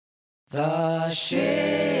The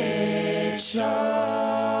shit show.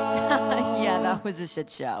 Yeah, that was a shit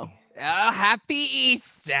show. Oh, happy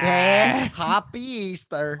Easter. Happy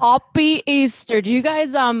Easter. Happy Easter. Do you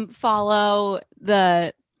guys follow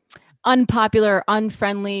the unpopular,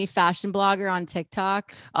 unfriendly fashion blogger on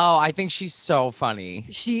TikTok? Oh, I think she's so funny.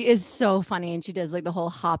 She is so funny, and she does like the whole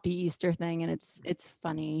Happy Easter thing, and it's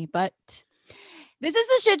funny. But this is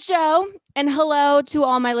the shit show, and hello to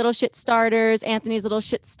all my little shit starters, Anthony's little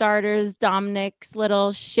shit starters, Dominic's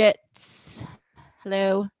little shits.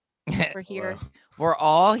 Hello, we're here. We're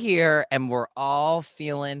all here and we're all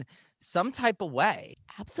feeling some type of way.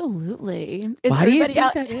 Absolutely. Is Why do you everybody think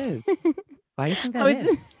out- that is? Why do you think I that was,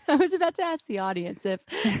 is? I was about to ask the audience if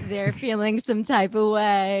they're feeling some type of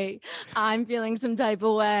way. I'm feeling some type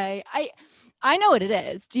of way. I know what it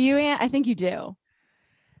is. Do you, Aunt? I think you do.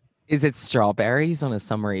 Is it strawberries on a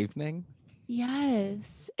summer evening?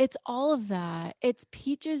 Yes, it's all of that. It's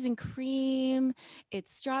peaches and cream.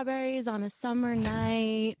 It's strawberries on a summer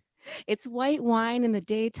night. It's white wine in the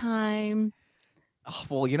daytime. Oh,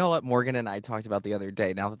 well, you know what Morgan and I talked about the other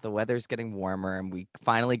day. Now that the weather's getting warmer and we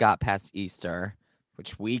finally got past Easter,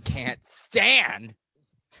 which we can't stand.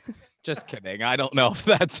 Just kidding. I don't know if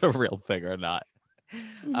that's a real thing or not.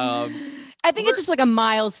 I think it's just like a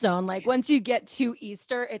milestone. Like once you get to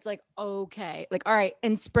Easter, it's like, okay, like, all right.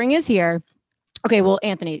 And spring is here. Okay. Well,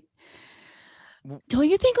 Anthony, don't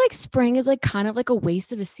you think like spring is like kind of like a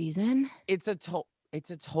waste of a season? It's a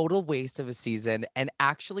total waste of a season. And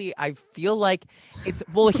actually, I feel like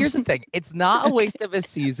well, here's the thing. It's not a waste of a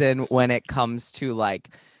season when it comes to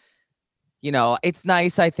like, you know, it's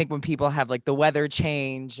nice, I think, when people have like the weather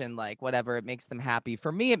change and like whatever, it makes them happy.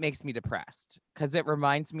 For me, it makes me depressed because it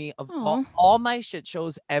reminds me of all my shit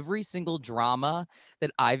shows. Every single drama that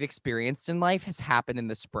I've experienced in life has happened in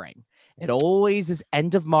the spring. It always is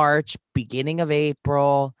end of March, beginning of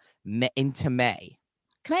April, into May.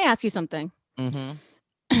 Can I ask you something?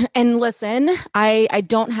 Mm-hmm. And listen, I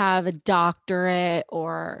don't have a doctorate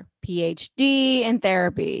or PhD in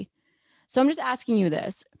therapy. So I'm just asking you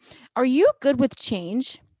this. Are you good with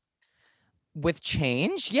change? With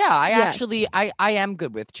change? Yeah, I am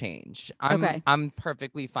good with change. I'm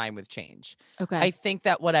perfectly fine with change. Okay. I think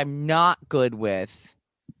that what I'm not good with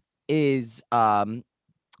is I'm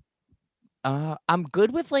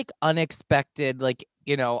good with like unexpected, like,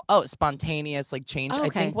 you know, spontaneous like change. Okay. I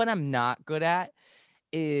think what I'm not good at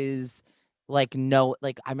is like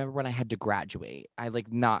I remember when I had to graduate. I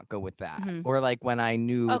like not go with that. Mhm. Or like when I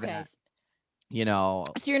knew that, you know.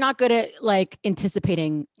 So you're not good at like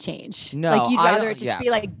anticipating change. No, like you'd I rather don't- it just yeah. be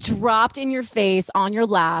like dropped in your face on your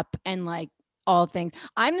lap and like all things.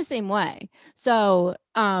 I'm the same way. So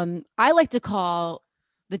I like to call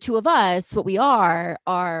the two of us what we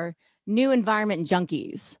are new environment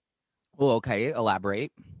junkies. Oh, okay.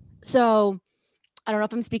 Elaborate. So I don't know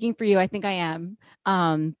if I'm speaking for you. I think I am.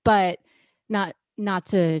 But not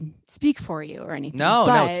to speak for you or anything.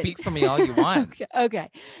 No, speak for me all you want.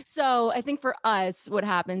 Okay. So I think for us, what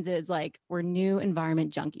happens is like we're new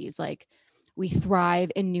environment junkies. Like we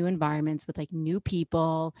thrive in new environments with like new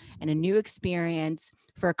people and a new experience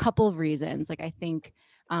for a couple of reasons. Like I think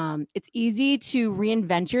it's easy to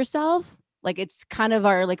reinvent yourself. Like it's kind of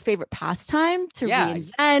our like favorite pastime to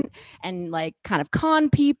reinvent and like kind of con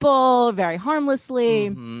people very harmlessly.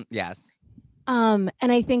 Mhm, yes. And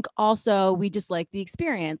I think also we just like the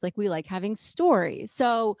experience. Like we like having stories.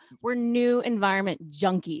 So we're new environment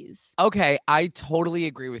junkies. Okay, I totally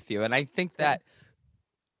agree with you. And I think that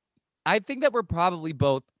we're probably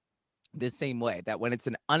both the same way, that when it's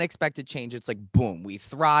an unexpected change, it's like, boom, we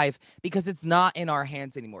thrive because it's not in our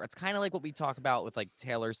hands anymore. It's kind of like what we talk about with like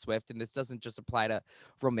Taylor Swift. And this doesn't just apply to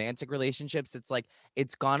romantic relationships. It's like,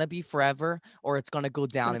 it's gonna be forever or it's gonna go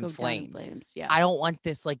down in flames. Yeah. I don't want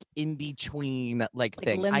this like in between like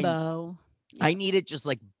thing. Limbo. I need it just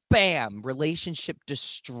like, bam, relationship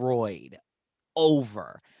destroyed,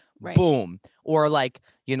 over. Right. Boom. Or like,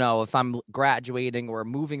 you know, if I'm graduating or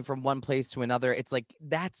moving from one place to another, it's like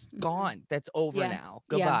that's gone. That's over now.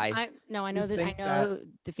 Goodbye. I know that. I know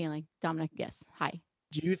the feeling. Dominic, yes. Hi.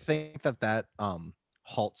 Do you think that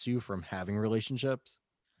halts you from having relationships?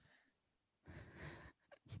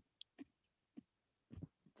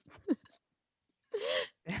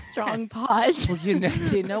 Strong pause. Well,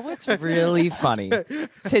 you know what's really funny?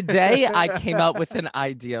 Today I came up with an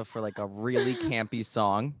idea for like a really campy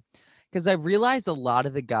song because I realized a lot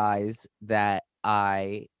of the guys that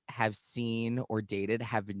I have seen or dated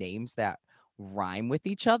have names that rhyme with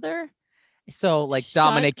each other. So like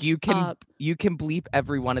Dominic, you can bleep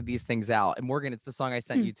every one of these things out. And Morgan, it's the song I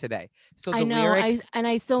sent you today. So the lyrics.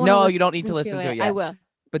 I still No, you don't need to listen to it yet. I will.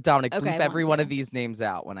 But Dominic, Okay, I bleep want every one to. of these names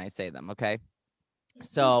out when I say them, okay?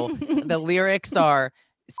 So the lyrics are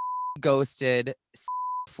ghosted,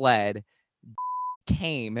 fled,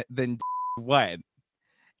 came, then went.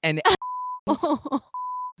 And Oh,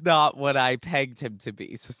 it's not what I pegged him to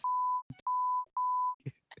be. So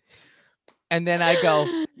and then I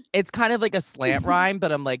go, it's kind of like a slant rhyme,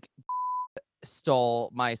 but I'm like,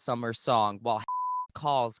 stole my summer song while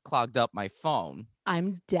calls clogged up my phone.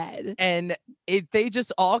 I'm dead. And they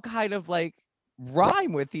just all kind of like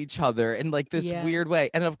rhyme with each other in like this Yeah. weird way.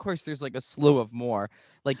 And of course there's like a slew of more.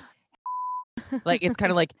 Like it's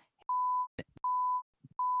kind of like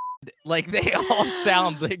they all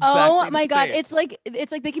sound exactly Oh the my God. same.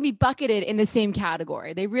 It's like they can be bucketed in the same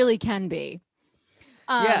category. They really can be.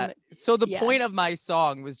 Yeah. So the yeah. point of my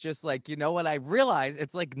song was just like, you know what? I realized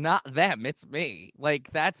it's like not them, it's me.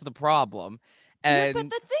 Like that's the problem. Yeah, And but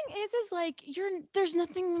the thing is like there's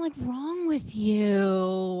nothing like wrong with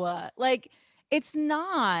you. Like it's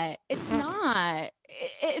not. It's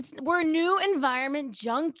we're new environment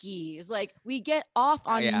junkies. Like we get off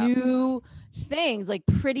on yeah. new things, like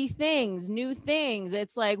pretty things, new things.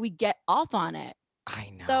 It's like we get off on it. I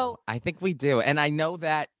know. So I think we do. And I know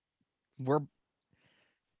that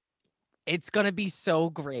it's going to be so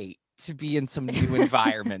great to be in some new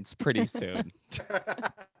environments pretty soon.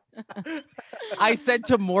 I said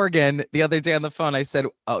to Morgan the other day on the phone, I said,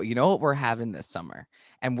 oh, you know what we're having this summer?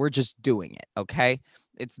 And we're just doing it, okay?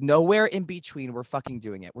 It's nowhere in between. We're fucking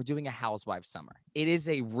doing it. We're doing a housewives summer. It is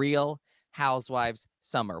a real housewives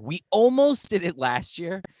summer. We almost did it last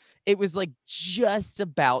year. It was like just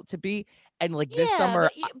about to be. And like this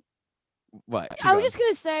summer, what? I was just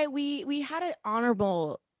going to say we had an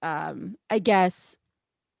honorable I guess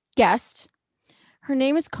guest. Her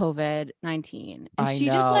name is COVID-19. And I she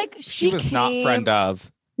know. just like she was came, not friend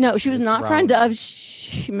of. No, she was Miss not friend Rona. of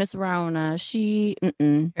Miss Rona.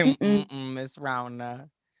 Miss Rona.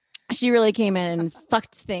 She really came in and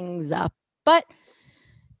fucked things up. But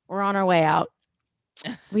we're on our way out.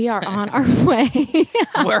 We are on our way.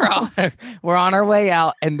 We're on our way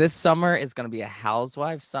out, and this summer is going to be a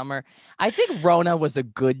housewife summer. I think Rona was a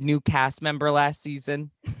good new cast member last season.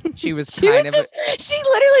 She was she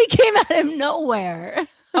literally came out of nowhere.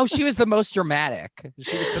 Oh, she was the most dramatic.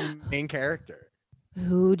 She was the main character.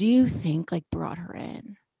 Who do you think like brought her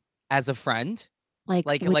in as a friend? Which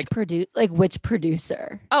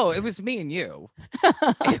producer? Oh, it was me and you.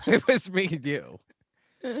 It was me and you.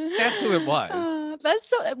 That's who it was.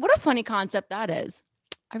 What a funny concept that is.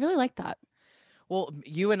 I really like that. Well,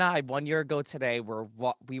 you and I 1 year ago today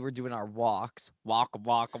we were doing our walks. Walk.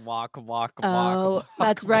 Oh,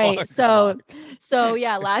 that's right. So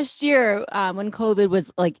yeah, last year when COVID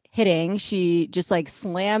was like hitting, she just like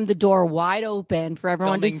slammed the door wide open for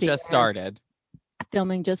everyone to see.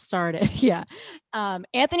 Filming just started. Yeah.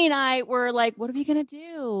 Anthony and I were like, what are we gonna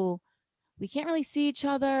do? We can't really see each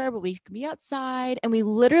other, but we can be outside. And we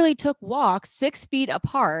literally took walks 6 feet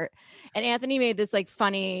apart. And Anthony made this like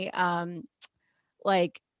funny,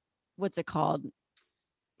 like, what's it called?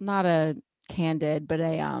 Not a candid, but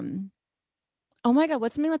a, oh my God,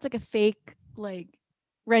 what's something that's like a fake, like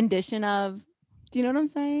rendition of, do you know what I'm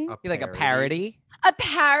saying? Like a parody? A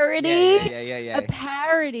parody? Yeah. A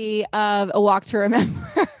parody of A Walk to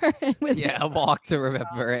Remember. A Walk to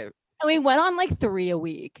Remember it. And we went on like 3 a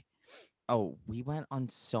week. Oh, we went on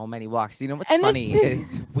so many walks. You know what's funny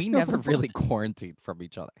is we never really quarantined from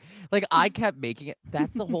each other. Like I kept making it.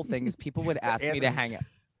 That's the whole thing is people would ask me to hang out.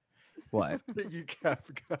 What? You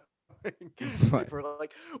kept going. We're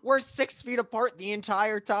like, we're 6 feet apart the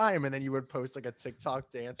entire time. And then you would post like a TikTok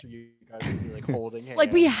dance where you guys would be like holding hands.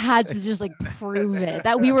 Like we had to just like prove it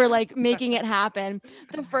that we were like making it happen.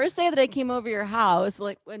 The first day that I came over your house,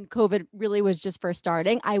 like when COVID really was just first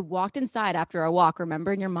starting, I walked inside after a walk,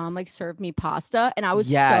 remember? And your mom like served me pasta and I was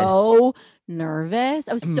so nervous.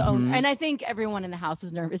 I was and I think everyone in the house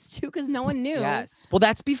was nervous too because no one knew. Yes. Well,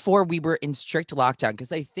 that's before we were in strict lockdown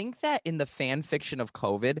because I think that in the fan fiction of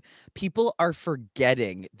COVID, people are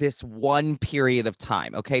forgetting this one period of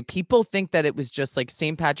time. Okay. People think that it was just like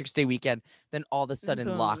St. Patrick's Day weekend, then all of a sudden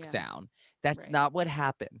lockdown. Yeah. That's not what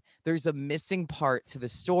happened. There's a missing part to the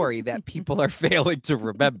story that people are failing to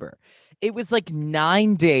remember. It was like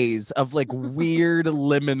 9 days of like weird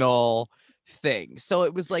liminal things. So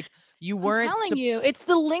it was like you weren't telling you it's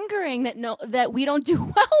the lingering that we don't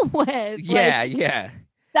do well with. Yeah.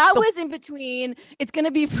 That was in between. It's going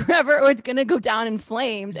to be forever or it's going to go down in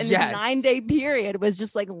flames. And this 9-day period was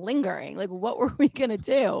just like lingering. Like, what were we going to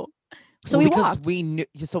do? So we walked.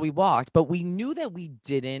 We walked, but we knew that we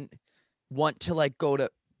didn't want to like go to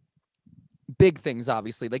big things,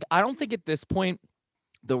 obviously. Like, I don't think at this point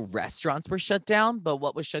the restaurants were shut down, but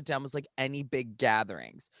what was shut down was like any big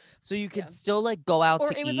gatherings. So you could still like go out Or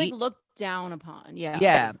to it was eat. like looked down upon. Yeah.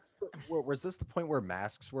 Yeah. Was this the point where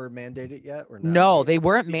masks were mandated yet or No, they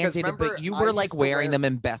weren't Because mandated, remember, but you I were like used to wearing wear- them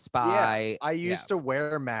in Best Buy. I used to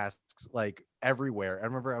wear masks like everywhere. I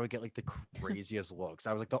remember I would get like the craziest looks.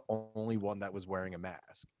 I was like the only one that was wearing a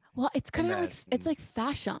mask. Well, it's And kind of like it's then- like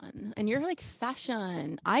fashion, and you're like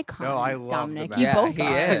fashion icon. No, I love Dominic. the You mask. Yeah, both he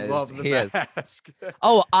are. is. I love the He is. mask.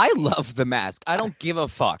 Oh, I love the mask. I don't give a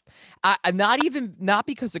fuck. Not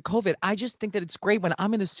because of COVID. I just think that it's great when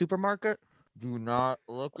I'm in the supermarket. Do not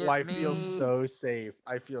look at I me. feel so safe.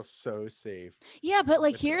 I feel so safe. Yeah, but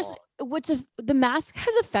like with it here's all. the mask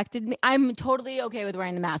has affected me. I'm totally okay with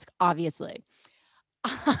wearing the mask, obviously.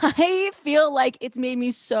 I feel like it's made me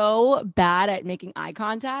so bad at making eye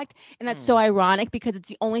contact, and that's so ironic because it's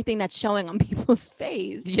the only thing that's showing on people's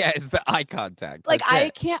face. Yeah, it's the eye contact. Like That's I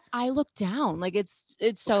it. can't. I look down. Like it's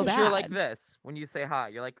so 'Cause bad. You're like this when you say hi.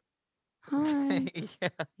 You're like, Hi.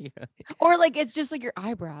 yeah. Or like it's just like your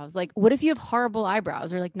eyebrows. Like what if you have horrible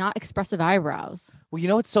eyebrows or like not expressive eyebrows? Well, you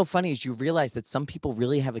know what's so funny is you realize that some people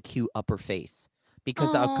really have a cute upper face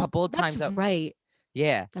because a Oh, couple of that's times, right.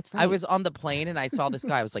 yeah, That's right. I was on the plane and I saw this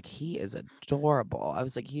guy. I was like, he is adorable. I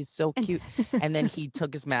was like, he's so cute. And then he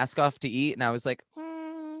took his mask off to eat, and I was like,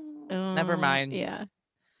 never mind. Yeah.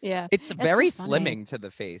 Yeah. It's That's very so funny. slimming to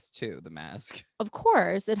the face too. The mask. Of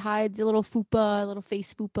course. It hides a little fupa, a little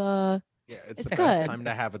face fupa. Yeah, it's It's the best good. time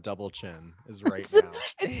to have a double chin is right It's the- now.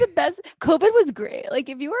 It's the best. COVID was great. Like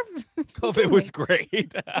if you were COVID was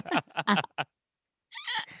great.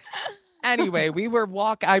 Anyway, we were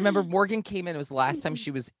I remember Morgan came in. It was the last time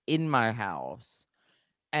she was in my house,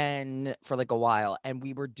 and for like a while, and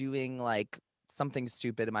we were doing like something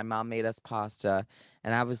stupid, and my mom made us pasta,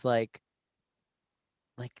 and I was like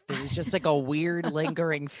there was just like a weird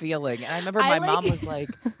lingering feeling, and I remember I my mom like- was like,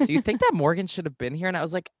 "Do you think that Morgan should have been here?" And I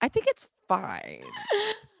was like, "I think it's fine."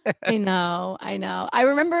 I know. I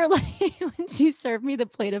remember like when she served me the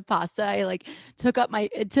plate of pasta, I like took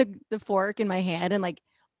the fork in my hand and like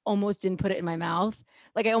almost didn't put it in my mouth.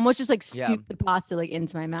 Like I almost just like Yeah. scooped the pasta like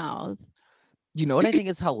into my mouth. You know what I think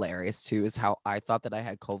is hilarious too is how I thought that I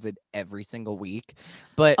had COVID every single week,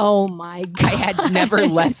 but Oh my god. I had never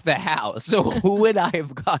left the house. So who would I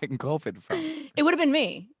have gotten COVID from? It would have been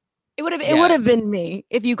me. It would Yeah. have been me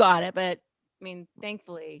if you got it, but I mean,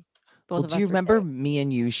 thankfully both Well, of do us you were remember safe. me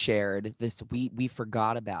and you shared this? We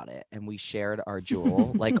forgot about it and we shared our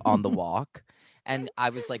jewel like on the walk. And I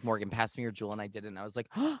was like, Morgan, pass me your jewel. And I did it. And I was like,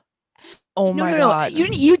 oh No, my no, God. You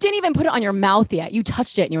didn't even put it on your mouth yet. You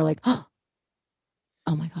touched it and you were like,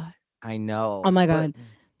 oh my god. I know. Oh my but God.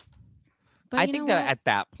 But I you think know that what? at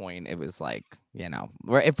that point it was like,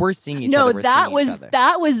 if we're seeing each No, other, we're seeing each other.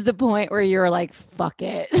 that was the point where you were like, fuck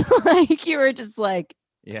it. Like you were just like,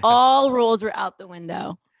 Yeah. all rules were out the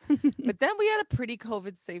window. But then we had a pretty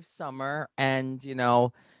COVID safe summer, and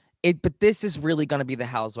but this is really going to be the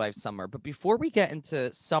Housewives summer. But before we get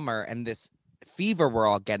into summer and this fever we're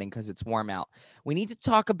all getting because it's warm out, we need to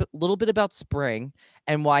talk a little bit about spring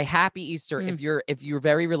and why Happy Easter. If you're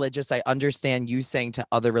very religious, I understand you saying to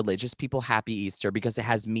other religious people Happy Easter because it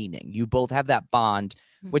has meaning. You both have that bond,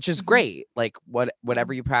 which is Mhm. great. Like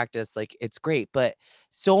whatever you practice, like it's great. But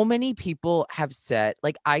so many people have said,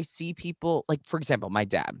 like I see people, like for example, my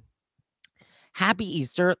dad. Happy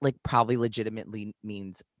Easter, like probably legitimately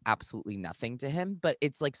means absolutely nothing to him, but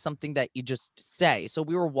it's like something that you just say. So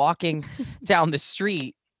we were walking down the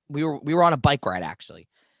street. We were on a bike ride actually,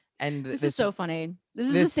 and This is so funny. This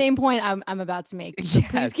is the this- same point I'm about to make. So Yes.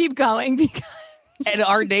 please keep going because and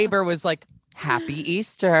our neighbor was like, "Happy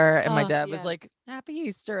Easter," and my Oh, dad was yeah. like, "Happy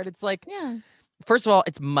Easter," and it's like, yeah. first of all,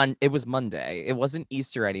 it was Monday. It wasn't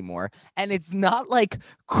Easter anymore, and it's not like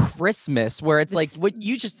Christmas where it's like This- what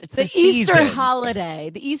you just it's The the Easter season. holiday.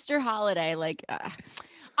 The Easter holiday. Like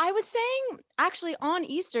I was saying actually on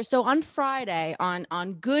Easter. So on Friday, on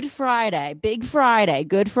Good Friday, Big Friday,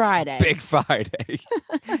 Good Friday. Big Friday,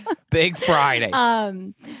 Big Friday.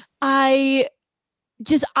 I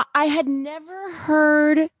had never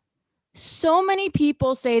heard so many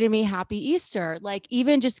people say to me, Happy Easter. Like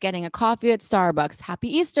even just getting a coffee at Starbucks, Happy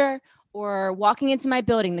Easter. Or walking into my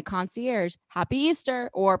building, the concierge, Happy Easter.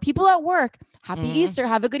 Or people at work, Happy Mhm. Easter,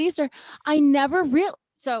 have a good Easter. I never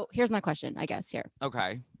So here's my question, I guess here.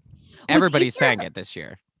 Okay, everybody's Easter- saying it this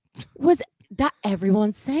year. Was that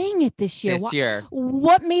everyone's saying it this year? This year.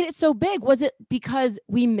 What made it so big? Was it because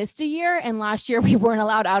we missed a year and last year we weren't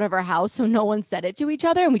allowed out of our house, so no one said it to each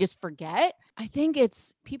other and we just forget? I think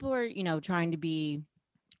it's people are, trying to be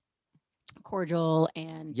cordial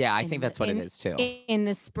and Yeah, I in think the- that's what it in- is too. in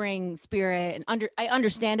the spring spirit, and I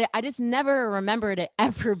understand it. I just never remembered it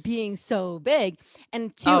ever being so big.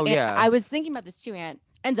 And two, Oh, yeah. I was thinking about this too, Aunt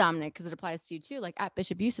and Dominic, because it applies to you too. Like at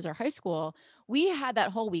Bishop Eustace, our high school, we had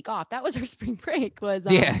that whole week off. That was our spring break. Was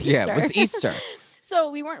Yeah, it was Easter.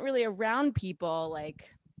 So we weren't really around people like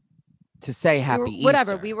To say we were- happy Easter.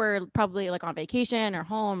 whatever. We were probably like on vacation or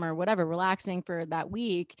home or whatever, relaxing for that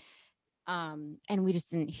week. And we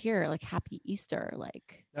just didn't hear like happy Easter.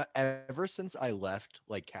 Like Ever since I left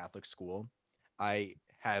like Catholic school, I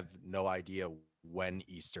have no idea when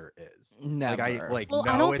Easter is. Never. Like I like Well,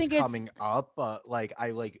 I know don't it's think it's- coming up, but like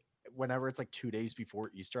I like whenever it's like 2 days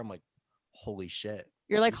before Easter, I'm like, holy shit.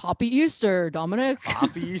 you're like happy Easter, Dominic.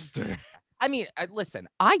 Happy Easter. I mean, listen,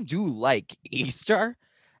 I do like Easter.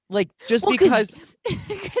 Like just Well, because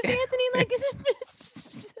because Anthony like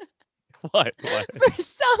what? for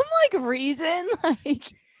some like reason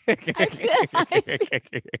like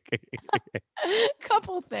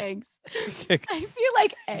couple things. I feel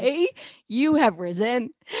like A, you have risen,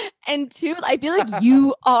 and two, I feel like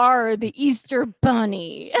you are the Easter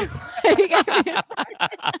bunny.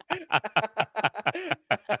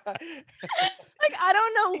 Like, I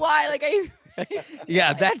don't know why. Like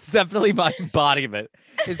Yeah, that's definitely my embodiment.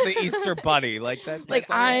 Is the Easter bunny. Like that's like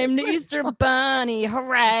that's all right. I'm the Easter bunny.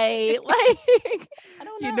 Hooray. Like I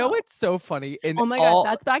don't know. You know what's so funny? In Oh my all,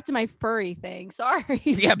 god, that's back to my furry thing. Sorry.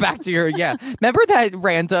 yeah, back to your Remember that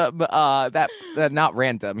random that not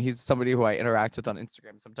random. He's somebody who I interact with on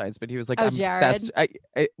Instagram sometimes, but he was like, Oh, I'm obsessed.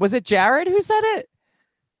 Was it Jared who said it?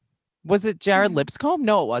 Was it Jared Lipscomb?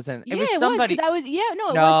 No, it wasn't. It Yeah, was it somebody. was 'cause I was no, it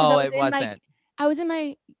was 'cause no, I it wasn't. I was in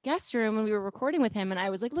my guest room when we were recording with him, and I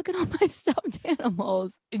was like, look at all my stuffed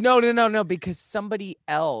animals. No, because somebody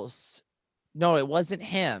else. No, it wasn't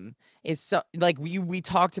him. Is so like we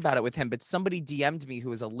talked about it with him, but somebody DM'd me who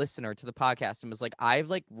was a listener to the podcast and was like, I've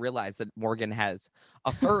like realized that Morgan has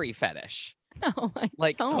a furry fetish. No, I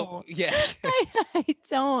Like, don't. oh, yeah. I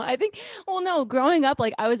don't. I think, well, no, growing up,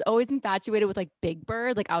 like I was always infatuated with like Big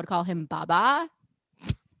Bird. Like I would call him Baba.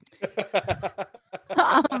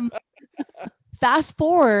 Fast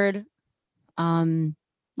forward,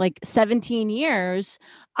 like 17 years,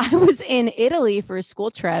 I was in Italy for a school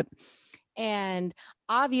trip. And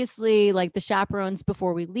obviously, like the chaperones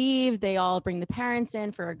before we leave, they all bring the parents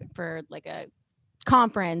in for like a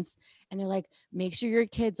conference, and they're like, make sure your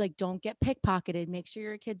kids like don't get pickpocketed, make sure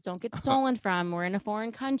your kids don't get stolen from, we're in a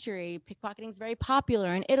foreign country, pickpocketing is very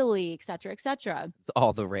popular in Italy, etc., etc. It's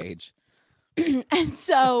all the rage. And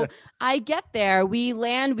so I get there, we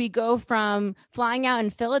land, we go from flying out in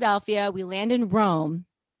Philadelphia, we land in Rome,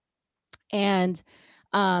 and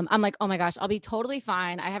I'm like, oh my gosh, I'll be totally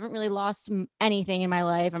fine. I haven't really lost anything in my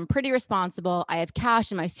life. I'm pretty responsible. I have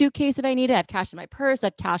cash in my suitcase if I need it. I have cash in my purse. I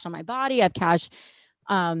have cash on my body. I have cash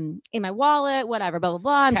in my wallet, whatever, blah, blah,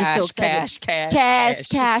 blah. I'm just so excited.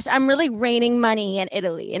 Cash. I'm really raining money in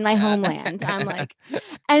Italy, in my homeland. I'm like,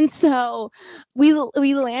 and so we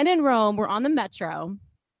land in Rome. We're on the metro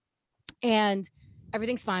and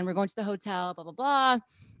everything's fine. We're going to the hotel, blah, blah, blah.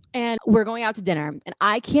 And we're going out to dinner, and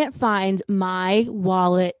I can't find my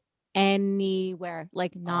wallet anywhere.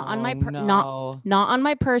 Like not on my not on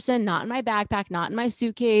my person, not in my backpack, not in my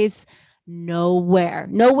suitcase, nowhere.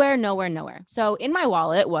 So in my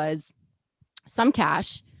wallet was some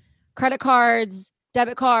cash, credit cards,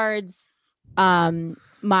 debit cards,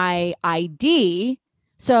 my ID.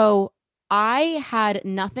 So I had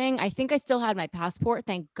nothing. I think I still had my passport,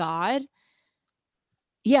 thank God.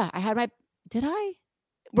 Yeah, I had did I?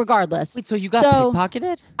 Regardless. Wait, so you got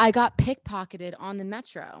pickpocketed? I got pickpocketed on the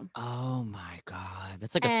metro. Oh my God.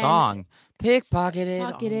 That's like a song.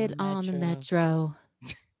 Pickpocketed on the metro.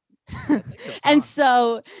 And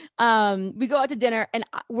so we go out to dinner, and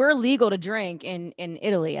we're legal to drink in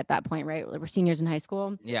Italy at that point, right? We're seniors in high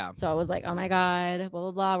school. Yeah. So I was like, oh my God, blah,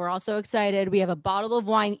 blah, blah. We're all so excited. We have a bottle of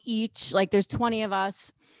wine each. Like there's 20 of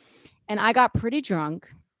us. And I got pretty drunk.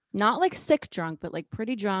 Not like sick drunk, but like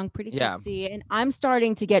pretty drunk, pretty tipsy. And I'm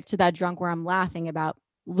starting to get to that drunk where I'm laughing about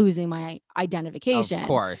losing my identification. Of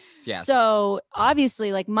course, yes. So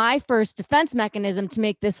obviously, like my first defense mechanism to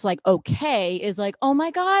make this like okay is like, oh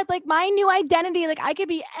my God, like my new identity, like I could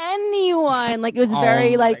be anyone. Like it was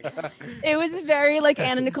very like, it was very like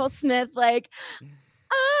Anna Nicole Smith, like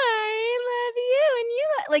I love you and you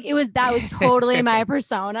like it was, that was totally my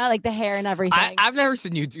persona, like the hair and everything. I've never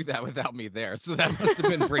seen you do that without me there, so that must have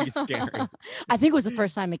been pretty scary. I think it was the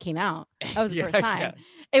first time it came out. That was the first time. Yeah.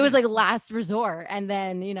 It was like last resort, and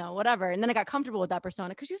then whatever, and then I got comfortable with that persona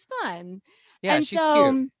because she's fun. Yeah, and she's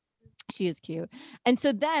so, cute. She is cute. And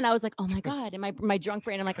so then I was like, oh my God. And my drunk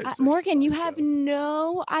brain, I'm like, That's Morgan, you so have good.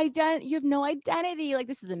 no identity. Like,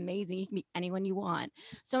 this is amazing. You can be anyone you want.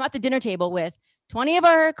 So I'm at the dinner table with 20 of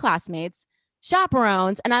our classmates,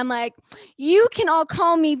 chaperones, and I'm like, you can all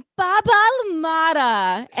call me Baba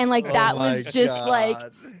Lamada. And like Oh that my was just like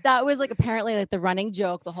God. that was like apparently like the running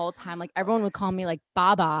joke the whole time. Like everyone would call me like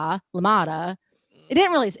Baba Lamada. It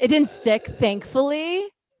didn't stick, thankfully.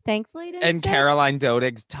 Thankfully, it didn't And stick. Caroline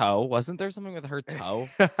Dodig's toe. Wasn't there something with her toe?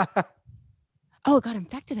 Oh, it got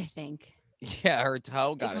infected, I think. Yeah, her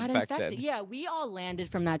toe It got infected. Yeah, we all landed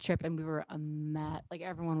from that trip and we were a mess. Like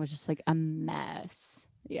everyone was just like a mess.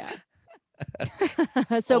 Yeah.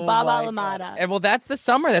 So Oh Baba my God. Lamada. And well, that's the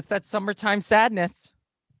summer. That's that summertime sadness.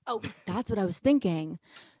 Oh, that's what I was thinking.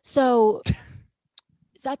 So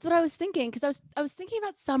that's what I was thinking because I was thinking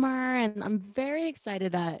about summer and I'm very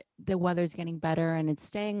excited that the weather's getting better and it's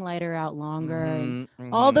staying lighter out longer and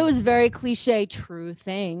all those very cliche true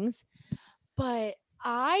things. But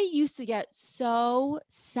I used to get so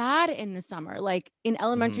sad in the summer, like in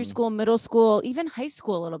elementary school, middle school, even high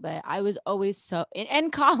school a little bit. I was always so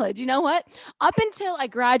and college. You know what? Up until I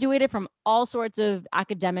graduated from all sorts of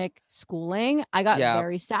academic schooling, I got Yeah.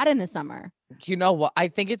 very sad in the summer. You know what? I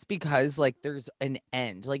think it's because like there's an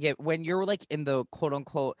end. Like when you're like in the quote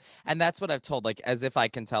unquote, and that's what I've told, like as if I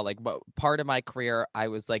can tell, like what part of my career I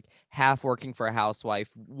was like half working for a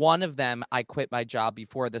housewife. One of them I quit my job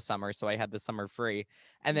before the summer, so I had the summer free.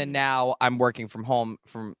 And then now I'm working from home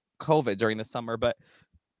from COVID during the summer. But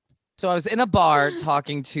so I was in a bar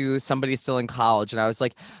talking to somebody still in college, and I was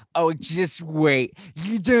like, oh, just wait.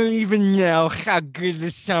 You don't even know how good the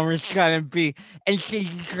summer's gonna be until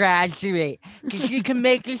you graduate. Because you can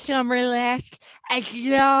make the summer last as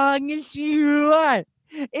long as you want.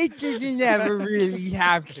 It doesn't ever really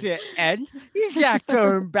have to end. You're not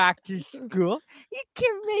going back to school. You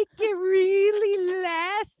can make it really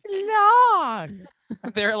last long.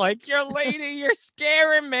 They're like, you're lady, you're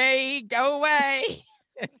scaring me. Go away.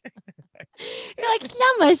 You're like,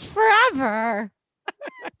 summer's forever.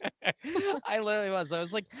 I literally was. I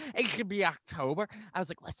was like, it could be October. I was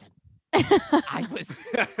like, listen,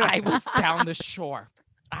 I was down the shore.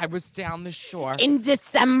 I was down the shore In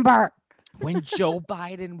December. when Joe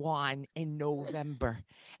Biden won in November.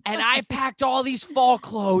 And I packed all these fall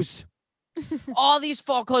clothes. All these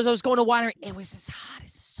fall clothes. I was going to winery. It was as hot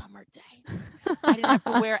as a summer day. I didn't have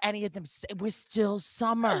to wear any of them. It was still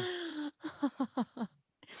summer.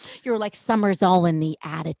 You were like, summer's all in the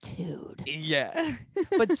attitude. Yeah.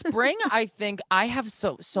 But spring, I think I have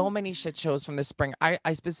so many shit shows from the spring.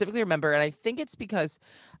 I specifically remember, and I think it's because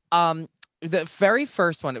the very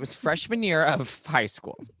first one, it was freshman year of high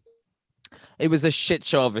school. It was a shit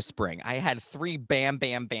show of a spring. I had 3 bam,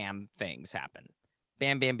 bam, bam things happen.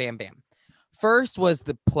 Bam, bam, bam, bam. First was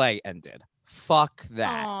the play ended. Fuck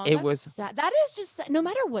that. Aw, It that's was sad. That is just sad. No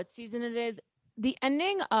matter what season it is, the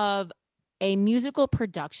ending of a musical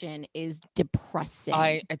production is depressing.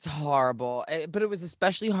 it's horrible. But it was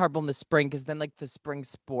especially horrible in the spring because then like the spring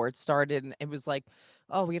sports started and it was like,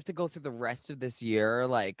 oh, we have to go through the rest of this year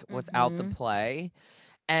like without the play.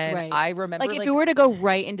 And Right. I remember Like if it were to go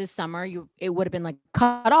right into summer, it would have been like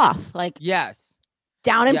cut off, like yes,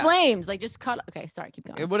 down in Yeah. flames, like just cut. Okay, sorry, keep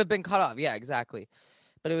going. it would have been cut off. Yeah, exactly.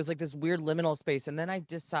 But it was like this weird liminal space. And then I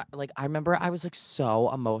decided, like, I remember I was like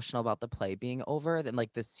so emotional about the play being over, then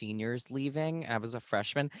like the seniors leaving. And I was a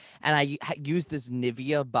freshman, and I used this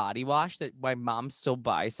Nivea body wash that my mom still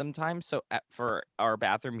buys sometimes. So for our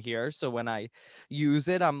bathroom here. So when I use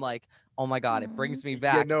it, I'm like, oh my God, it brings me Yeah,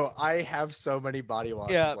 back. no, I have so many body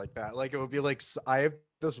washes Yeah. like that. Like it would be like I have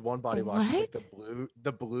this one body wash, it's like What?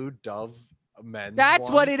 the blue Dove men's.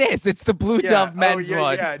 That's what one. it is. It's the Blue Yeah, Dove men's yeah,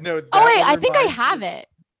 one. Yeah, no. Oh wait, I think I have it.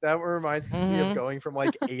 That reminds me Mhm. of going from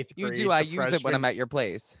like 8th You grade. do. To I use it when I'm freshman- at your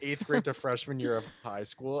place. 8th grade to freshman year of high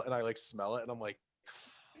school, and I like smell it, and I'm like,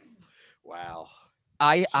 wow.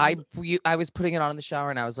 I was putting it on in the shower,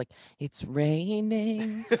 and I was like, it's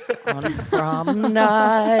raining on prom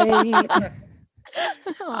night.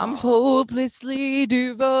 I'm Aw. hopelessly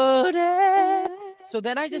devoted. So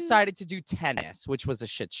then I Cute. decided to do tennis, which was a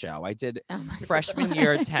shit show. I did Oh my freshman God.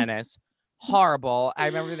 year tennis. Horrible. I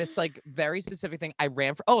remember this like very specific thing. I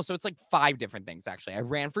ran for so it's like 5 different things actually. I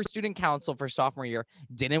ran for student council for sophomore year,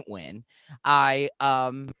 didn't win.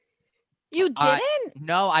 You didn't?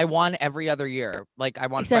 No, I won every other year. Like I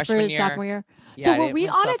won Except for freshman year. sophomore year. Yeah, So I were didn't we win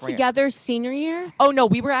on it sophomore year. together senior year? Oh no,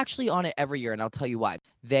 we were actually on it every year, and I'll tell you why.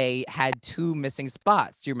 They had 2 missing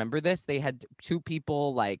spots. Do you remember this? They had 2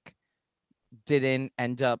 people like didn't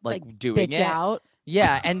end up like doing Bitch it. out.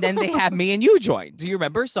 Yeah, and then they had me and you join. Do you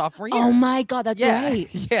remember sophomore year? Oh my God, that's yeah, right.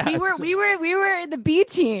 yeah. We were the B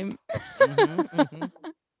team. Mhm, mhm.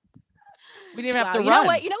 We didn't even have to You run. know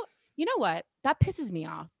what? You know what? That pisses me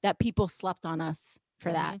off that people slept on us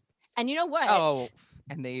for that. And you know what? Oh,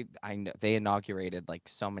 and I know they inaugurated like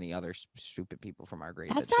so many other stupid people from our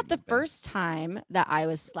grade. That's that not the shouldn't have been. first time that I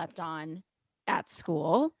was slept on at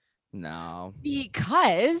school. No.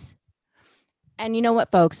 Because, and you know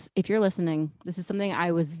what, folks, if you're listening, this is something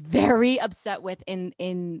I was very upset with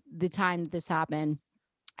in the time this happened.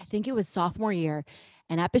 I think it was sophomore year.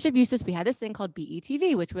 And at Bishop Eustace, we had this thing called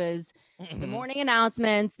BETV, which was the Mhm. morning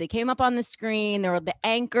announcements. They came up on the screen. There were the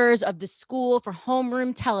anchors of the school for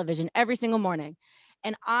homeroom television every single morning.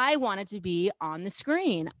 And I wanted to be on the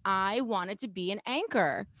screen. I wanted to be an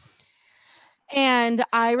anchor. And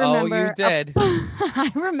I Oh, remember, you did.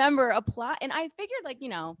 I remember apply, and I figured, like,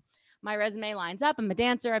 my resume lines up. I'm a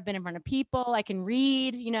dancer. I've been in front of people. I can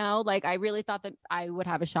read. Like I really thought that I would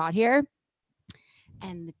have a shot here.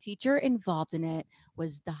 And the teacher involved in it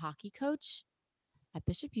was the hockey coach at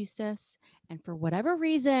Bishop Eustace, and for whatever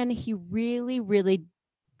reason, he really, really,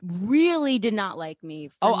 really did not like me.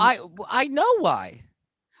 Oh, I know why.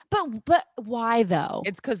 But why though?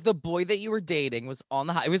 It's because the boy that you were dating was on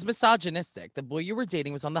it was misogynistic. The boy you were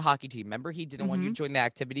dating was on the hockey team. Remember, he didn't want you to join the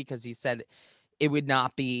activity because he said it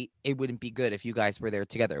wouldn't be good if you guys were there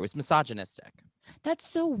together. It was misogynistic. That's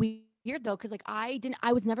so weird though, because like I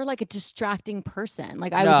was never like a distracting person.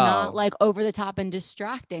 Like I was not like over the top and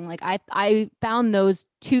distracting. Like I found those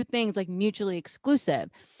two things like mutually exclusive.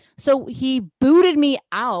 So he booted me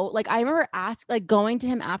out. Like I remember going to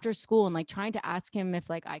him after school and like trying to ask him if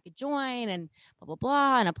like I could join and blah blah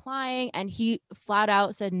blah and applying, and he flat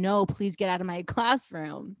out said no, please get out of my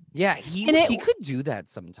classroom. Yeah, he could do that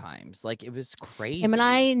sometimes. Like it was crazy. Him and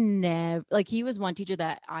I never, like, he was one teacher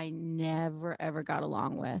that I never ever got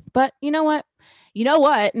along with. But you know what,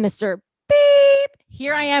 Mr. Beep,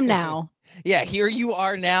 here I am now. Yeah, here you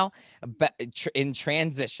are now, in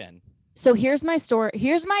transition. So here's my story.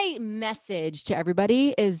 Here's my message to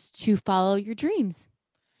everybody is to follow your dreams.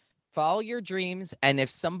 Follow your dreams. And if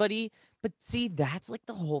somebody, but see, that's like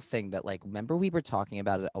the whole thing that like, remember we were talking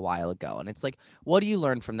about it a while ago, and it's like, what do you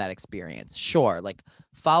learn from that experience? Sure. Like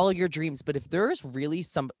follow your dreams. But if there's really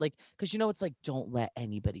because it's like, don't let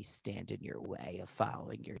anybody stand in your way of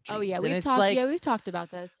following your dreams. Oh yeah. We've talked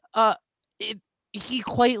about this. He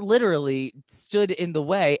quite literally stood in the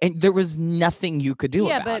way and there was nothing you could do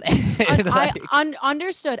about it. I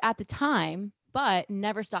understood at the time, but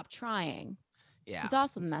never stopped trying. Yeah. It's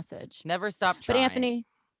awesome message. Never stop trying. But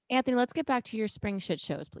Anthony, let's get back to your spring shit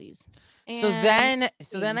shows, please. So then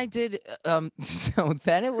I did so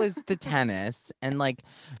then it was the tennis, and like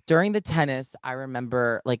during the tennis, I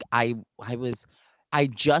remember like I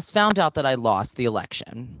just found out that I lost the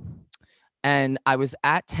election, and I was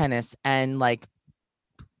at tennis, and like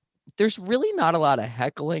there's really not a lot of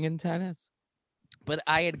heckling in tennis, but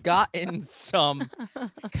I had gotten some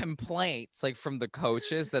complaints like from the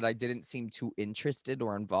coaches that I didn't seem too interested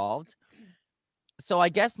or involved. So I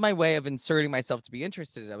guess my way of inserting myself to be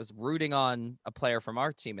interested, I was rooting on a player from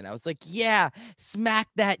our team, and I was like, "Yeah, smack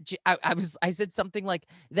that." I said something like,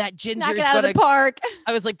 "That ginger's out of the park."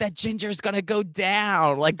 I was like, "That ginger's gonna go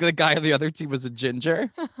down." Like the guy on the other team was a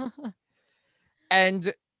ginger,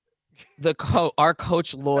 and our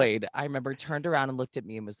coach Lloyd, I remember, turned around and looked at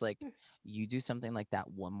me and was like, "You do something like that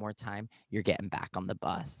one more time, you're getting back on the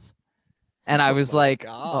bus." And I was like,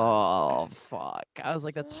 "Oh fuck!" I was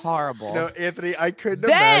like, "That's horrible." No, Anthony, I couldn't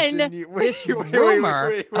then imagine you. This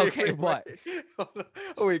rumor. Okay, what?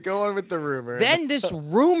 Oh wait, go on with the rumor. Then this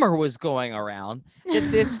rumor was going around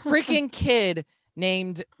that this freaking kid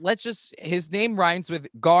named, his name rhymes with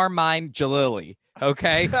Garmine Jalili.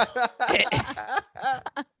 Okay.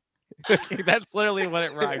 Okay, that's literally what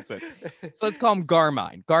it rhymes with. So let's call him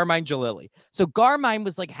Garmine Jalili. So Garmine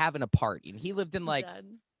was like having a party, and he lived in like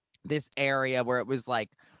this area where it was like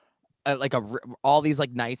all these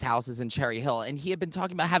like nice houses in Cherry Hill, and he had been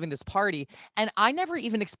talking about having this party, and I never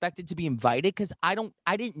even expected to be invited because I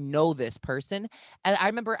didn't know this person. And I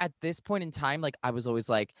remember at this point in time, like I was always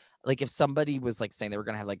like if somebody was like saying they were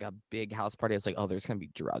gonna have like a big house party, I was like, oh, there's gonna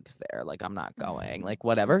be drugs there, like I'm not going, like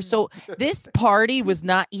whatever. So this party was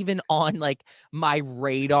not even on like my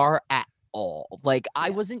radar at all. Like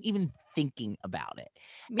I wasn't even thinking about it.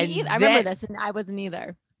 Me either. I remember this, and I wasn't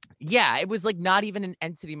either. Yeah, it was like not even an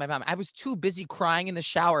entity in my mind. I was too busy crying in the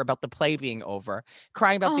shower about the play being over,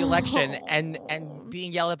 crying about the election, and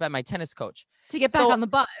being yelled at by my tennis coach to get back on the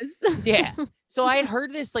bus. Yeah. So I had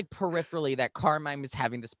heard this like peripherally that Carmine was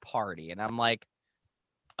having this party, and I'm like,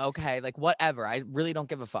 okay, like whatever. I really don't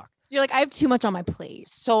give a fuck. You're like, I have too much on my plate.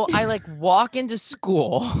 So I like walk into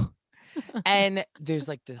school and there's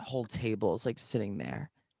like the whole table is like sitting there.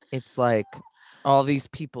 It's like all these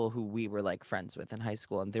people who we were like friends with in high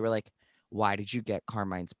school. And they were like, why did you get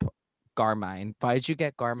Garmine? Why did you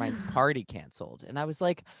get Garmine's party canceled? And I was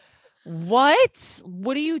like, what?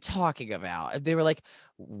 What are you talking about? And they were like,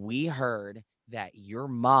 we heard that your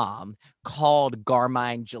mom called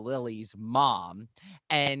Garmine Jalili's mom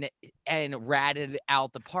and ratted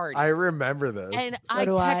out the party. I remember this. And So I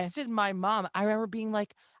do I. texted my mom. I remember being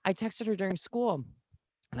like, I texted her during school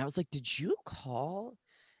and I was like, did you call?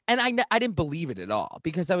 And I didn't believe it at all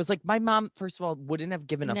because I was like, my mom, first of all, wouldn't have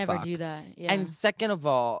given a Never fuck. do that. Yeah. And second of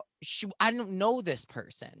all, I don't know this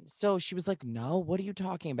person. So she was like, no, what are you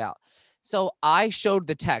talking about? So I showed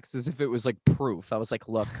the text as if it was like proof. I was like,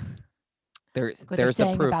 look, there's what they're the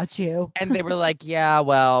saying proof. about you. And they were like, yeah,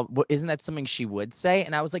 well, isn't that something she would say?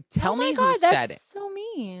 And I was like, tell Oh my me God, who said that's it. so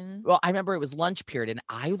mean. Well, I remember it was lunch period and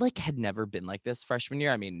I like had never been like this freshman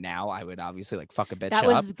year. I mean, now I would obviously like fuck a bitch That up.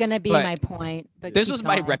 was gonna be but my point. But This keep was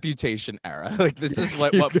my going. reputation era. Like this is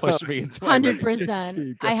what Keep pushed me into my reputation.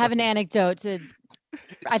 100%. I have an anecdote to.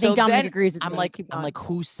 I So think Dominic then agrees with I'm me. like, Keep I'm going. like,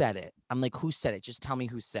 who said it? I'm like, who said it? Just tell me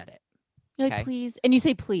who said it. You're like, okay. please, and you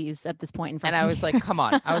say please at this point in front. And of I me. was like, come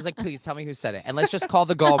on. I was like, please tell me who said it. And let's just call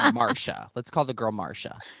the girl Marsha. Let's call the girl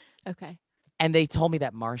Marsha. okay. And they told me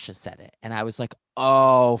that Marsha said it. And I was like,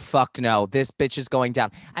 oh, fuck no. This bitch is going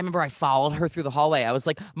down. I remember I followed her through the hallway. I was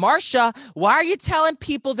like, Marsha, why are you telling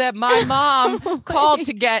people that my mom called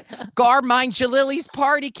to get Garmine Jalili's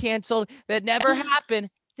party canceled that never happened?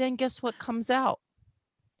 Then guess what comes out?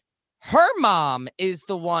 Her mom is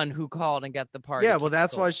the one who called and got the party. Yeah, well,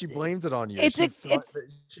 that's canceled. why she blames it on you. It's she a- thought it's- that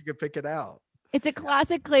she could pick it out. It's a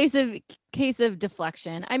classic case of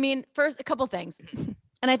deflection. I mean, first, a couple things.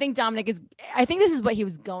 And I think I think this is what he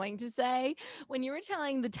was going to say when you were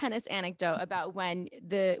telling the tennis anecdote about when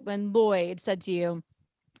Lloyd said to you,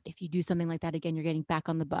 if you do something like that again, you're getting back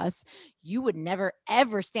on the bus. You would never,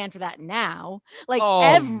 ever stand for that now. Like Oh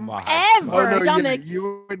ever, my ever, Dominic.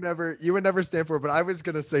 you would never stand for it. But I was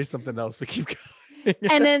gonna say something else, but keep going.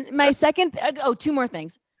 And then my second, two more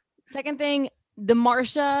things. Second thing, the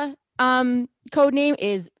Marsha code name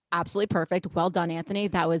is absolutely perfect. Well done, Anthony.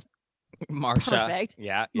 That was Marsha. perfect.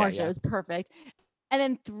 Yeah. Marsha was perfect. And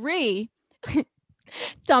then 3,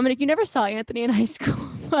 Dominic, you never saw Anthony in high school,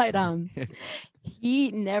 but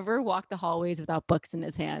he never walked the hallways without books in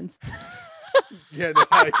his hands. Yeah, no,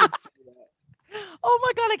 I can see that. Oh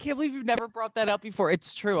my God, I can't believe you've never brought that up before.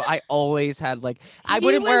 It's true. I always had like, I He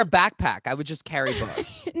wouldn't wear a was- backpack. I would just carry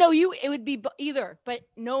books. No, it would be either, but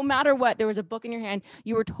no matter what, there was a book in your hand.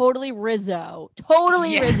 You were totally Rizzo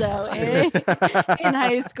Yeah. Rizzo in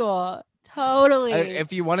high school. Totally.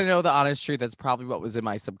 If you want to know the honest truth, that's probably what was in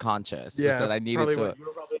my subconscious. was that I needed probably to. what- You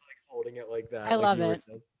were probably like holding it like that. I like love you were it.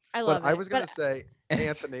 just- I love But it. I was gonna say,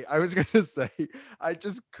 Anthony, I was gonna say, I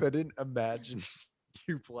just couldn't imagine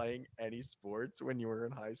you playing any sports when you were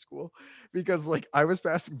in high school because like I was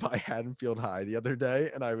passing by Haddonfield High the other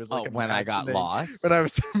day and I was like when I got imagining- lost. when I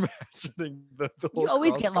was imagining the whole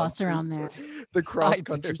always get lost cross-country around story- the cross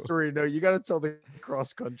country do. story. No, you got to tell the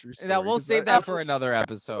cross country story. Now we'll 'cause save that for another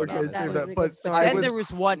episode. Okay, that save was that. a good But story. I Then was there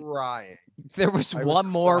was one. crying. There was I was one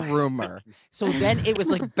more crying. rumor. So then it was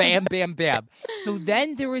like bam, bam, bam. So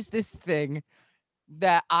then there was this thing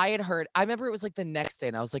that I had heard. I remember it was like the next day,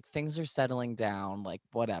 and I was like, things are settling down, like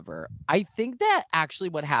whatever. I think that actually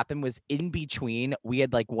what happened was in between, we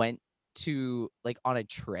had like went to like on a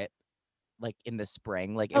trip, like in the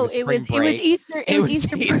spring, like it was spring break. Easter. It was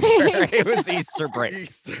Easter break. It was Easter break.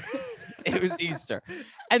 Easter. It was Easter.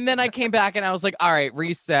 And then I came back and I was like, all right,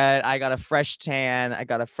 reset. I got a fresh tan. I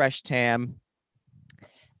got a fresh tan.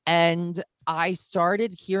 And I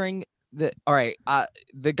started hearing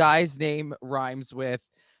the guy's name rhymes with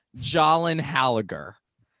Jolin Halliger.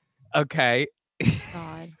 Okay.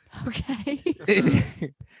 God. Okay.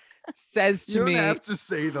 Says You to don't me, have to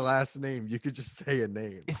say the last name. You could just say a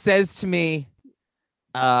name. says to me,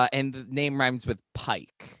 and the name rhymes with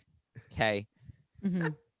Pike. Okay.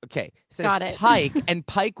 Mhm. Okay. Says Got it. Pike, and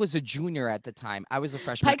Pike was a junior at the time. I was a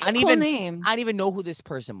freshman. Pike's I a didn't cool even name. I didn't even know who this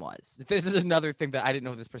person was. This is another thing that I didn't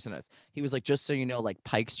know who this person is. He was like, just so you know, like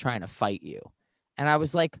Pike's trying to fight you. And I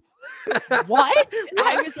was like, what?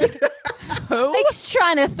 I was like, who? Pike's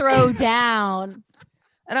trying to throw down.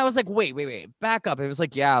 And I was like, wait, back up. It was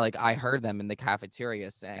like, yeah, like I heard them in the cafeteria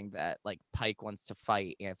saying that like Pike wants to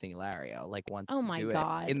fight Anthony Lario, like wants Oh to my do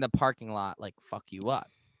God. it in the parking lot, like fuck you up.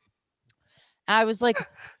 And I was like,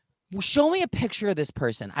 well, show me a picture of this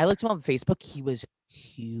person. I looked him up on Facebook. He was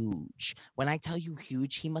huge. When I tell you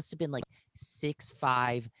huge, he must have been like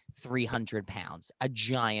 6'5", 300 pounds, a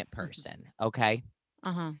giant person. Okay.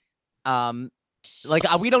 Uh-huh. Like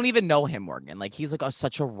we don't even know him, Morgan. Like he's like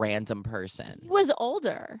such a random person. He was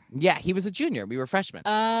older. Yeah, he was a junior. We were freshmen.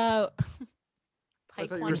 I Pike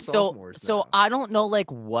thought you wanted were so sophomores so now. I don't know like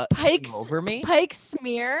what came Pike's over me. Pike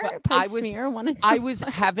smear. But Pike smear wanted to I was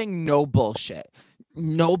having no bullshit.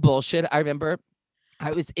 No bullshit. I remember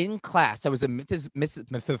I was in class. I was in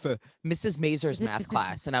Mrs. Mazur's math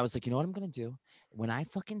class. And I was like, you know what I'm going to do? When I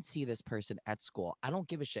fucking see this person at school, I don't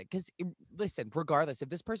give a shit. Because listen, regardless, if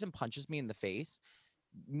this person punches me in the face,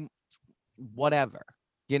 whatever.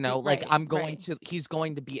 You know, like Right, I'm going right. to, he's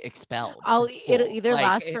going to be expelled. It'll from school. either Like,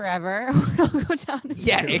 last forever or it'll go down. in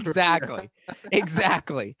Yeah, flames. exactly.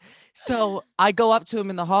 Exactly. So I go up to him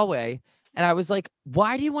in the hallway and I was like,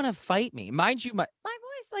 why do you want to fight me? Mind you, my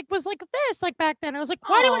voice like was like this, like back then. I was like,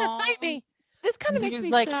 why do you want to fight Aw. me? This kind of He makes was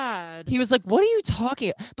me like- sad. He was like, what are you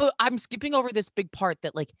talking about? But I'm skipping over this big part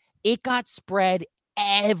that like it got spread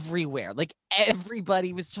everywhere. Like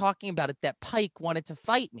everybody was talking about it that Pike wanted to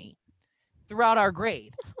fight me throughout our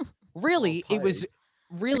grade. Really, it was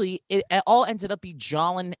Pike. really it all ended up being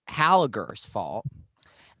Jolin Halliger's fault.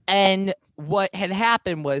 And what had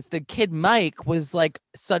happened was the kid Mike was like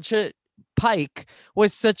Pike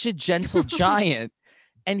was such a gentle giant.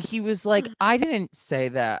 And he was like, I didn't say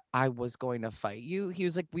that I was going to fight you. He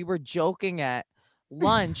was like, we were joking at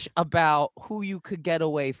lunch about who you could get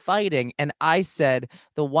away fighting. And I said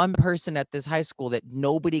the one person at this high school that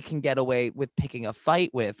nobody can get away with picking a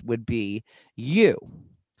fight with would be you.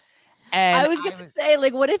 And I was gonna say,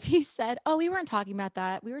 like, what if he said, "Oh, we weren't talking about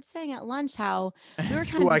that. We were saying at lunch how we were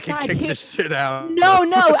trying Who to I can decide." kick who-" the shit out. No,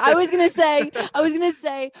 no. I was gonna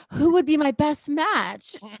say, who would be my best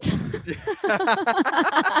match?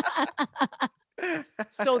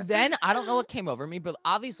 so then I don't know what came over me, but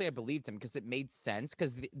obviously I believed him because it made sense.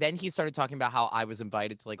 Because then he started talking about how I was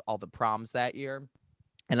invited to like all the proms that year.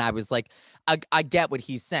 And I was like, I get what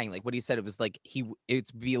he's saying. Like what he said, it was like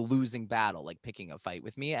it's be a losing battle, like picking a fight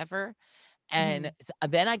with me ever. And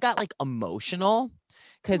then I got like emotional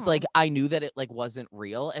because like I knew that it like wasn't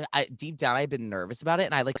real. And deep down I had been nervous about it.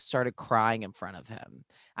 And I like started crying in front of him.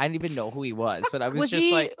 I didn't even know who he was, but I was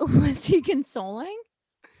just like, was he consoling?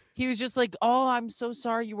 he was just like, oh, I'm so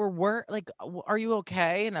sorry you were like, are you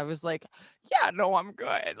okay? And I was like, yeah, no, I'm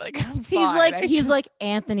good. Like, I'm fine. He's like,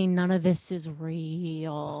 Anthony, none of this is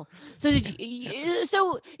real. So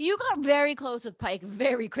so you got very close with Pike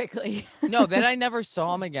very quickly. No, then I never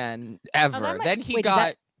saw him again ever. Then he wait,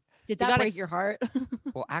 got, did he that got break your heart?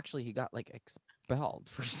 well, actually, he got like expelled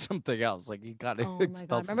for something else. Like he got Oh my expelled.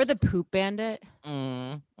 god! Remember the poop bandit?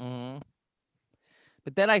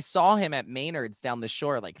 But then I saw him at Maynard's down the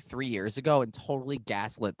shore like 3 years ago and totally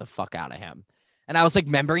gaslit the fuck out of him. And I was like,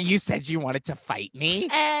 remember you said you wanted to fight me?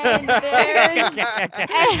 And there's,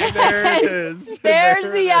 There it is. there's There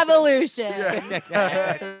the it is. evolution.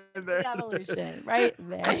 Yeah. The There it is. evolution, right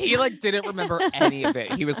there. And he like didn't remember any of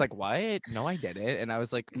it. He was like, what? No, I didn't. And I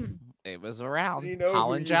was like, it was around Did he know who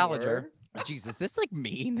Holland you Jallinger. were? Jesus, this like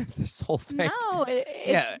mean, this whole thing. No, it's.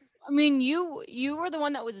 Yeah. I mean, you were the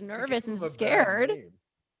one that was I nervous gave and him a bad scared. name.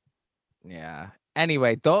 Yeah.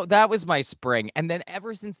 Anyway, though that was my spring. And then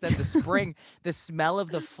ever since then, the spring, the smell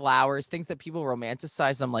of the flowers, things that people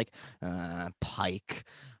romanticize, I'm like, Pike,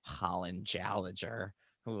 Holland Jallinger,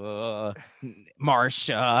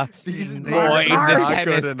 Marcia, These names Lloyd, are the not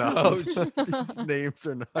tennis good coach. enough. These names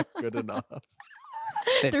are not good enough.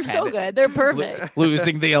 the They're so tennis- good. They're perfect.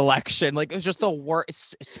 Losing the election. Like it was just the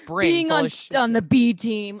worst spring. Being full on of shit. on the B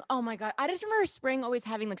team. Oh my god! I just remember spring always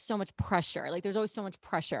having like so much pressure. Like there's always so much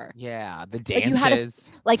pressure. Yeah, the Like, you had to-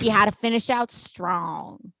 dances. Like you had to finish out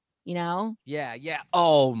strong. You know? Yeah, yeah.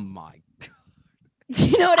 Oh my. Do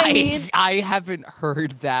you know what I mean? I haven't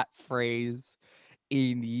heard that phrase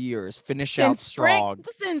in years. Finish out strong.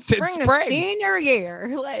 Since Since spring of spring. senior year.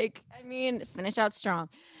 Like, I mean, finish out strong.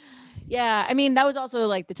 Yeah, I mean, that was also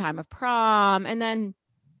like the time of prom. And then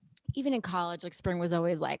even in college, like spring was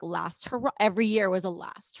always like last hurrah. Every year was a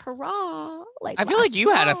last hurrah. Like I feel like last you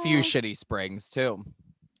had a few hurrah. shitty springs too.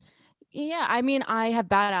 Yeah, I mean, I have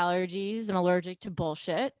bad allergies. I'm allergic to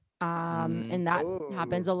bullshit. And that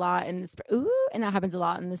happens a lot in the spring. Ooh, and that happens a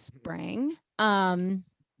lot in the spring. I'm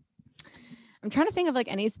trying to think of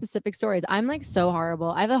like any specific stories. I'm like so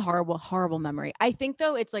horrible. I have a horrible, horrible memory. I think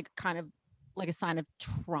though it's like kind of like a sign of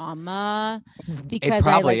trauma because It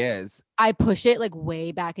probably is. I push it like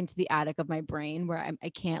way back into the attic of my brain where I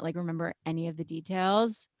can't like remember any of the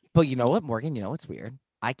details. But you know what, Morgan? You know what's weird?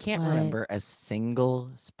 I can't What? remember a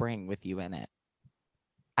single spring with you in it.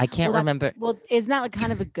 I can't Well, remember. Well, isn't that like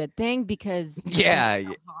kind of a good thing because you just Yeah, made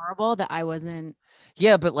it so horrible that I wasn't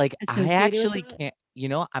yeah, but like I associated with actually it? can't. You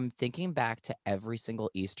know, I'm thinking back to every single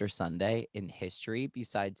Easter Sunday in history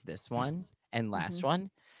besides this one and last Mhm. one.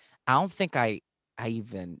 I don't think I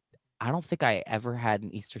even I don't think I ever had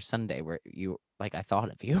an Easter Sunday where you like I thought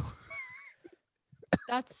of you.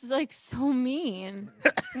 That's like so mean.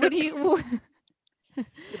 What do you? Yeah,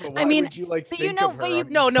 but I why mean, would you like but you think know, of her but you, on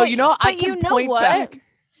No, Easter no, you know, I but you can know point what? back.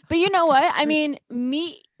 But you know what? I mean,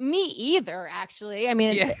 me either. Actually, I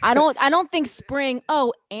mean, Yeah. I don't think spring.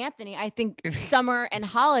 Oh, Anthony. I think summer and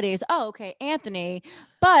holidays. Oh, okay, Anthony.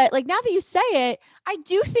 But like now that you say it, I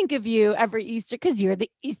do think of you every Easter because you're the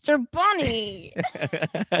Easter Bunny.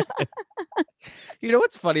 You know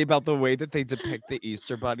what's funny about the way that they depict the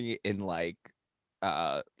Easter Bunny in like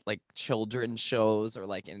children's shows or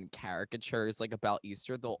like in caricatures like about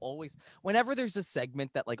Easter, they'll always whenever there's a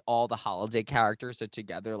segment that like all the holiday characters are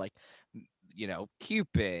together, like you know,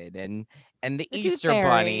 Cupid and the The Tooth Easter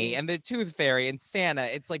Bunny Fairy. and the Tooth Fairy and Santa,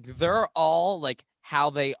 it's like they're all like how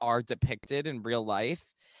they are depicted in real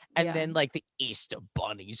life. And Yeah. then like the Easter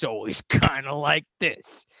Bunny's always kind of like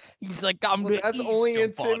this. He's like, I'm Well, the that's Easter only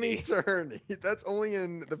in Bunny. Timmy Turner. That's only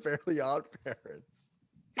in the Fairly Odd Parents.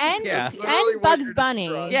 And Yeah. That's literally and what Bugs you're Bunny.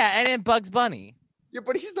 describing. Yeah, and then Bugs Bunny. Yeah,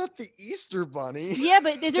 but he's not the Easter Bunny. Yeah,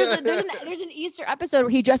 but there's an Easter episode where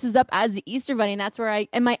he dresses up as the Easter Bunny, and that's where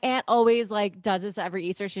my aunt always like does this every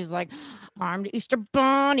Easter. She's like, "I'm the Easter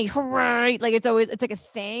Bunny, hooray!" Like it's like a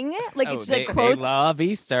thing. Like Oh, it's like they quotes. love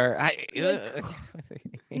Easter. Like,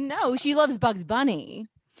 No, she loves Bugs Bunny,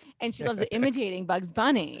 and she loves imitating Bugs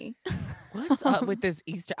Bunny. What's up with this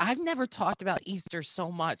Easter? I've never talked about Easter so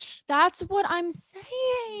much. That's what I'm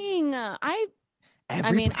saying. I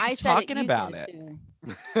mean, Everybody's I said talking it. You about said it.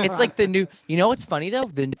 too. It's like the new. You know what's funny though?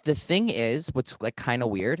 The thing is, what's like kind of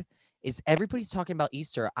weird is everybody's talking about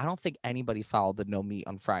Easter. I don't think anybody followed the no meat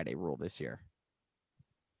on Friday rule this year.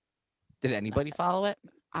 Did anybody follow it?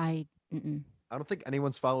 Mm-mm. I don't think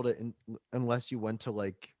anyone's followed it unless you went to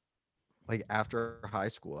like after high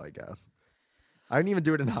school, I guess. I didn't even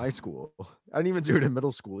do it in high school. I didn't even do it in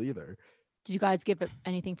middle school either. Did you guys give it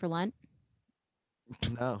anything for Lent?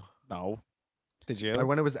 No. No. Did you?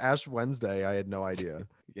 When it was Ash Wednesday, I had no idea.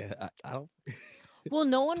 Yeah, I don't. Well,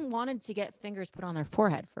 no one wanted to get fingers put on their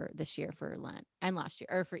forehead for this year for Lent and last year,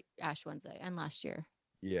 or for Ash Wednesday and last year.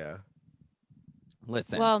 Yeah.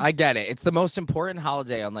 Listen, Well- I get it. It's the most important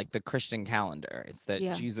holiday on like the Christian calendar. It's that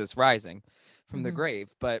Yeah. Jesus rising from the Mhm.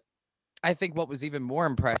 grave. But I think what was even more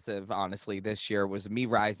impressive, honestly, this year was me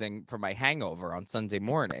rising from my hangover on Sunday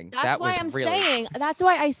morning. That's that why was I'm really saying. That's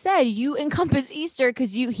why I said you encompass Easter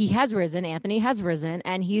because he has risen. Anthony has risen,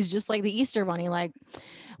 and he's just like the Easter Bunny, like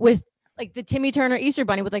with like the Timmy Turner Easter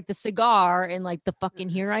Bunny with like the cigar and like the fucking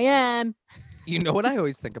here I am. You know what I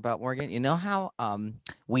always think about, Morgan? You know how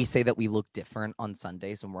we say that we look different on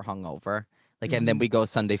Sundays when we're hungover? Like, and then we go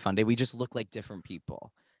Sunday Funday, we just look like different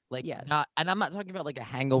people. Like, Yes. and I'm not talking about like a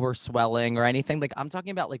hangover swelling or anything. Like, I'm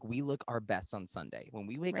talking about like we look our best on Sunday. When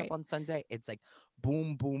we wake Right. up on Sunday, it's like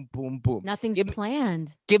boom, boom, boom, boom. Nothing's Give me-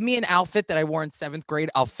 planned. Give me an outfit that I wore in 7th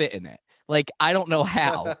grade, I'll fit in it. Like, I don't know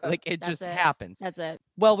how. Like, it That's just it. happens. That's it.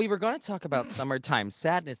 Well, we were going to talk about summertime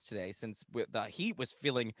sadness today since the heat was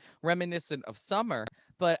feeling reminiscent of summer.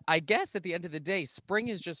 But I guess at the end of the day, spring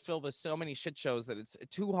is just filled with so many shit shows that it's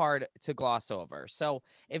too hard to gloss over. So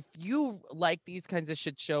if you like these kinds of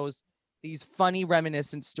shit shows, these funny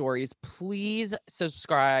reminiscent stories, please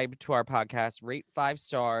subscribe to our podcast, rate 5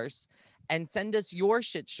 stars, and send us your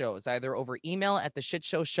shit shows either over email at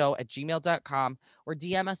theshitshowshow@gmail.com or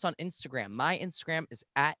DM us on Instagram. My Instagram is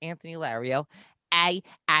at Anthony Lario,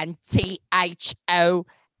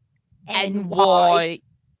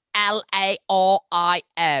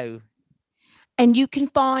 ANTHONYLARIO. And you can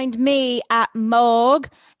find me at Morg,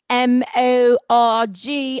 MORG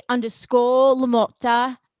 _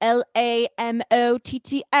 Lamotta,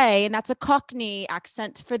 LAMOTTA. And that's a Cockney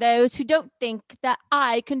accent for those who don't think that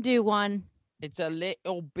I can do one. It's a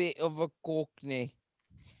little bit of a cockney.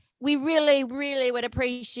 We really, really would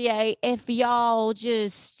appreciate if y'all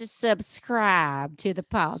just subscribe to the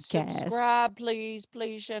podcast. Subscribe, please.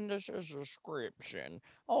 Please send us a subscription.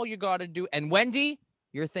 All you got to do. And Wendy,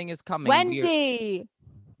 your thing is coming. Wendy.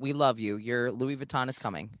 We love you. Your Louis Vuitton is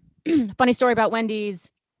coming. Funny story about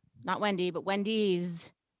Wendy's. Not Wendy, but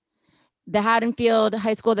Wendy's. The Haddonfield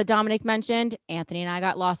High School that Dominic mentioned, Anthony and I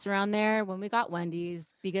got lost around there when we got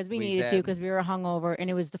Wendy's because we needed to did. because we were hungover, and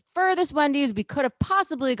it was the furthest Wendy's we could have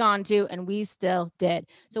possibly gone to, and we still did.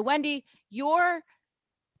 So Wendy, your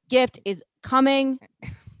gift is coming.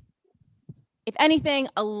 If anything,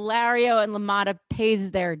 Ilario and Lamotta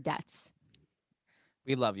pays their debts.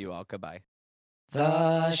 We love you all. Goodbye.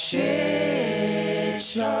 The Shit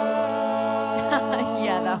Show.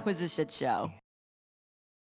 Yeah, that was a shit show.